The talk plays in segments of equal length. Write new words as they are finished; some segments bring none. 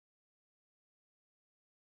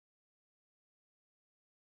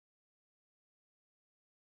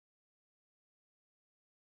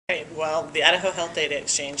Well, the Idaho Health Data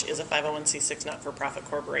Exchange is a 501c6 not-for-profit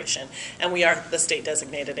corporation, and we are the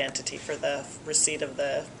state-designated entity for the receipt of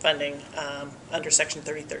the funding under Section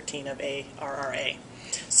 3013 of ARRA.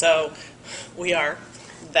 So we are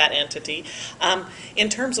that entity. In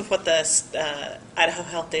terms of what the Idaho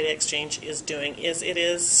Health Data Exchange is doing, is it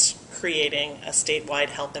is creating a statewide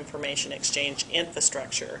health information exchange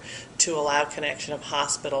infrastructure to allow connection of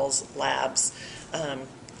hospitals, labs,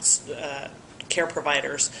 care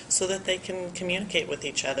providers, so that they can communicate with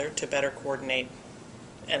each other to better coordinate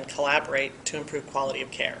and collaborate to improve quality of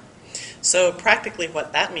care. So practically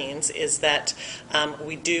what that means is that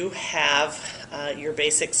we do have your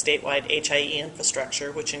basic statewide HIE infrastructure,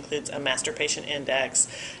 which includes a master patient index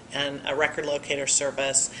and a record locator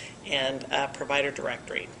service and a provider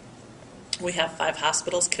directory. We have 5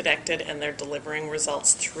 hospitals connected, and they're delivering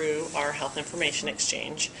results through our health information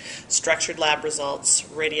exchange, structured lab results,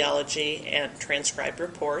 radiology, and transcribed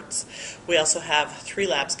reports. We also have 3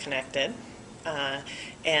 labs connected,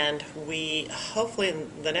 and we hopefully in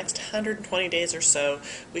the next 120 days or so,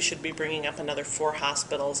 we should be bringing up another 4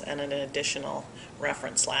 hospitals and an additional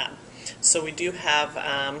reference lab. So we do have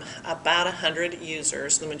about 100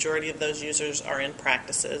 users. The majority of those users are in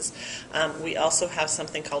practices. We also have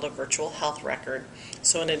something called a virtual health record.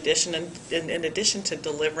 So in addition to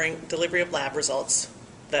delivery of lab results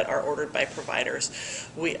that are ordered by providers,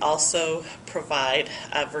 we also provide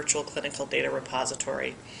a virtual clinical data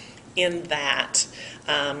repository. In that,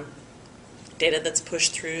 data that's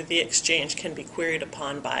pushed through the exchange can be queried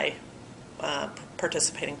upon by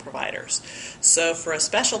participating providers. So for a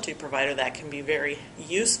specialty provider, that can be very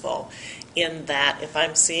useful in that if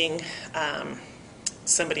I'm seeing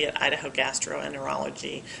somebody at Idaho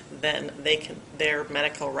Gastroenterology, then their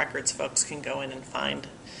medical records folks can go in and find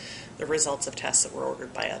the results of tests that were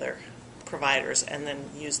ordered by other providers and then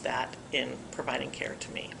use that in providing care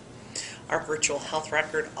to me. Our virtual health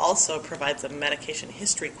record also provides a medication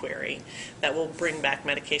history query that will bring back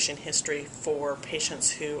medication history for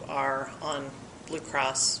patients who are on Blue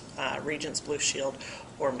Cross, Regents Blue Shield,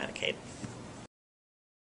 or Medicaid.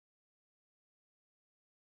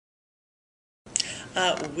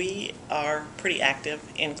 We are pretty active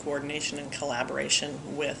in coordination and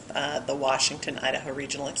collaboration with the Washington Idaho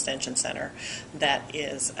Regional Extension Center. That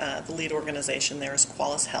is the lead organization there is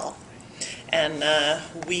Qualis Health. And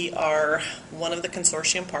we are one of the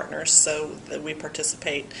consortium partners, so that we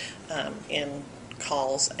participate in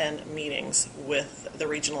calls and meetings with the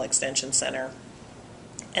Regional Extension Center.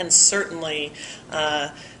 And certainly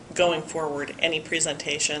going forward, any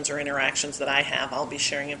presentations or interactions that I have, I'll be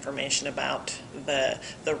sharing information about the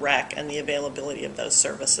REC and the availability of those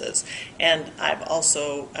services. And I'm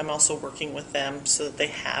also working with them so that they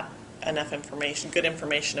have enough information, good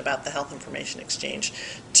information about the Health Information Exchange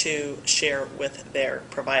to share with their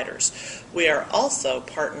providers. We are also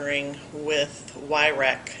partnering with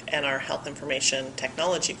YREC and our Health Information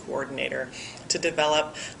Technology Coordinator to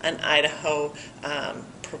develop an Idaho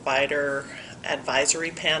provider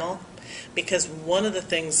advisory panel, because one of the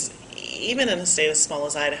things, even in a state as small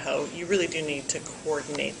as Idaho, you really do need to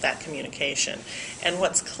coordinate that communication. And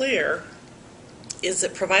what's clear is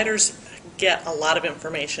that providers get a lot of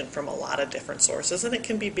information from a lot of different sources, and it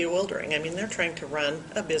can be bewildering. I mean, they're trying to run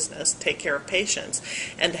a business, take care of patients,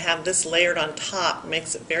 and to have this layered on top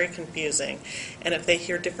makes it very confusing. And if they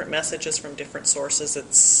hear different messages from different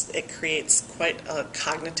sources, it creates quite a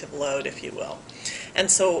cognitive load, if you will. And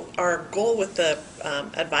so our goal with the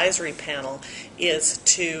advisory panel is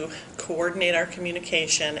to coordinate our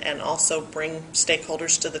communication and also bring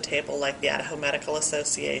stakeholders to the table like the Idaho Medical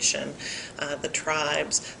Association, the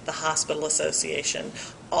tribes, the Hospital Association,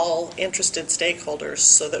 all interested stakeholders,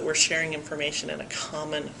 so that we're sharing information in a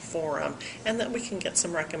common forum and that we can get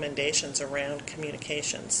some recommendations around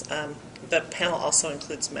communications. The panel also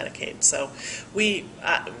includes Medicaid. So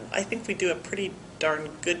I think we do a pretty darn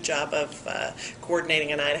good job of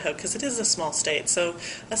coordinating in Idaho, because it is a small state. So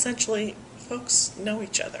essentially, folks know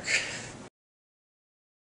each other.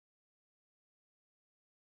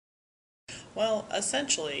 Well,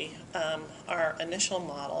 essentially, our initial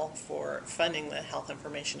model for funding the Health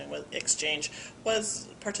Information Exchange was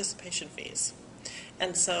participation fees.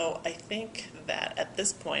 And so I think that at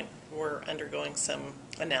this point we're undergoing some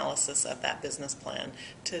analysis of that business plan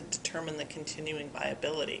to determine the continuing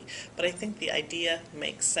viability. But I think the idea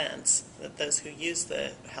makes sense, that those who use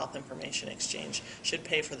the Health Information Exchange should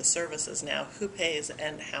pay for the services. Now, who pays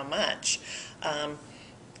and how much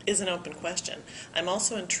is an open question. I'm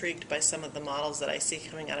also intrigued by some of the models that I see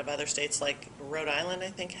coming out of other states, like Rhode Island, I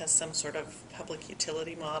think, has some sort of public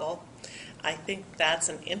utility model. I think that's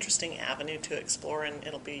an interesting avenue to explore, and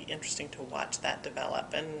it'll be interesting to watch that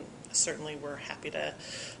develop. And certainly we're happy to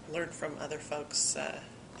learn from other folks'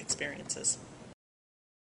 experiences.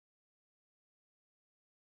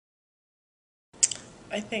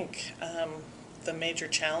 I think the major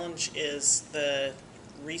challenge is the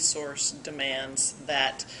resource demands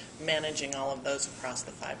that managing all of those across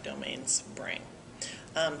the 5 domains bring.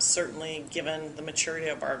 Certainly, given the maturity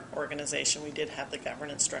of our organization, we did have the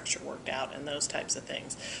governance structure worked out and those types of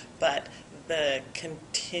things. But the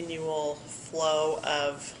continual flow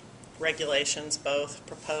of regulations, both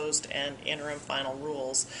proposed and interim final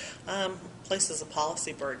rules, places a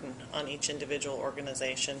policy burden on each individual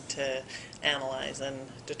organization to analyze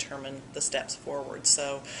and determine the steps forward.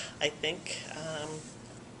 So I think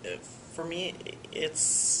for me,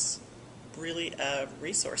 it's really a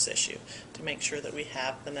resource issue to make sure that we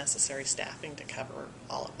have the necessary staffing to cover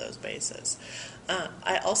all of those bases.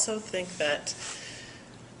 I also think that,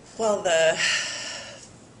 well,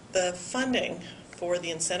 the funding for the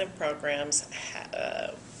incentive programs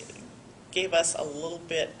gave us a little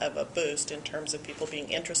bit of a boost in terms of people being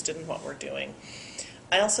interested in what we're doing.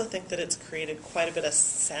 I also think that it's created quite a bit of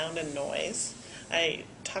sound and noise. I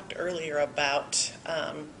talked earlier about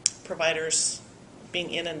providers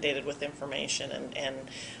being inundated with information, and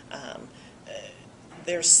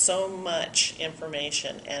there's so much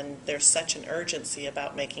information and there's such an urgency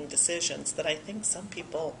about making decisions that I think some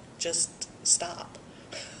people just stop.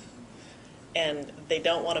 And they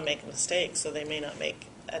don't want to make a mistake, so they may not make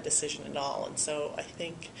a decision at all. And so I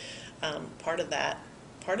think part of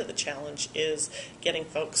the challenge is getting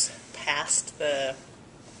folks past the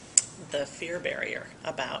fear barrier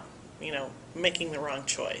about, making the wrong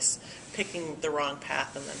choice, picking the wrong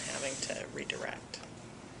path, and then having to redirect.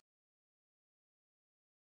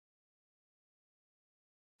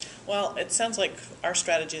 Well, it sounds like our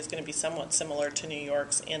strategy is going to be somewhat similar to New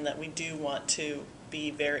York's in that we do want to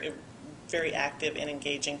be very active in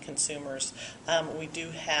engaging consumers. We do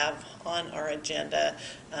have on our agenda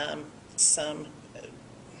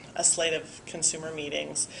a slate of consumer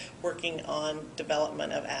meetings working on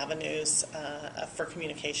development of avenues for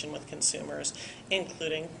communication with consumers,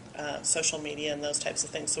 including social media and those types of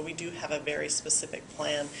things. So we do have a very specific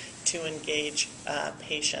plan to engage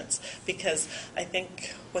patients, because I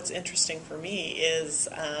think what's interesting for me is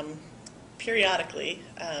periodically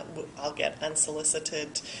I'll get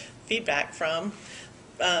unsolicited feedback from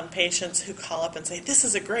patients who call up and say, "This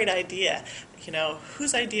is a great idea.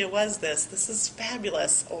 Whose idea was this? This is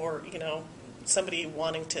fabulous." Or, somebody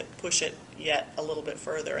wanting to push it yet a little bit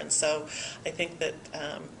further. And so I think that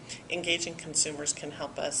engaging consumers can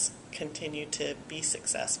help us continue to be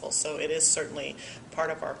successful. So it is certainly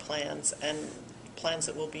part of our plans, and plans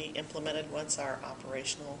that will be implemented once our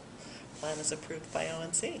operational plan is approved by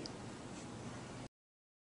ONC.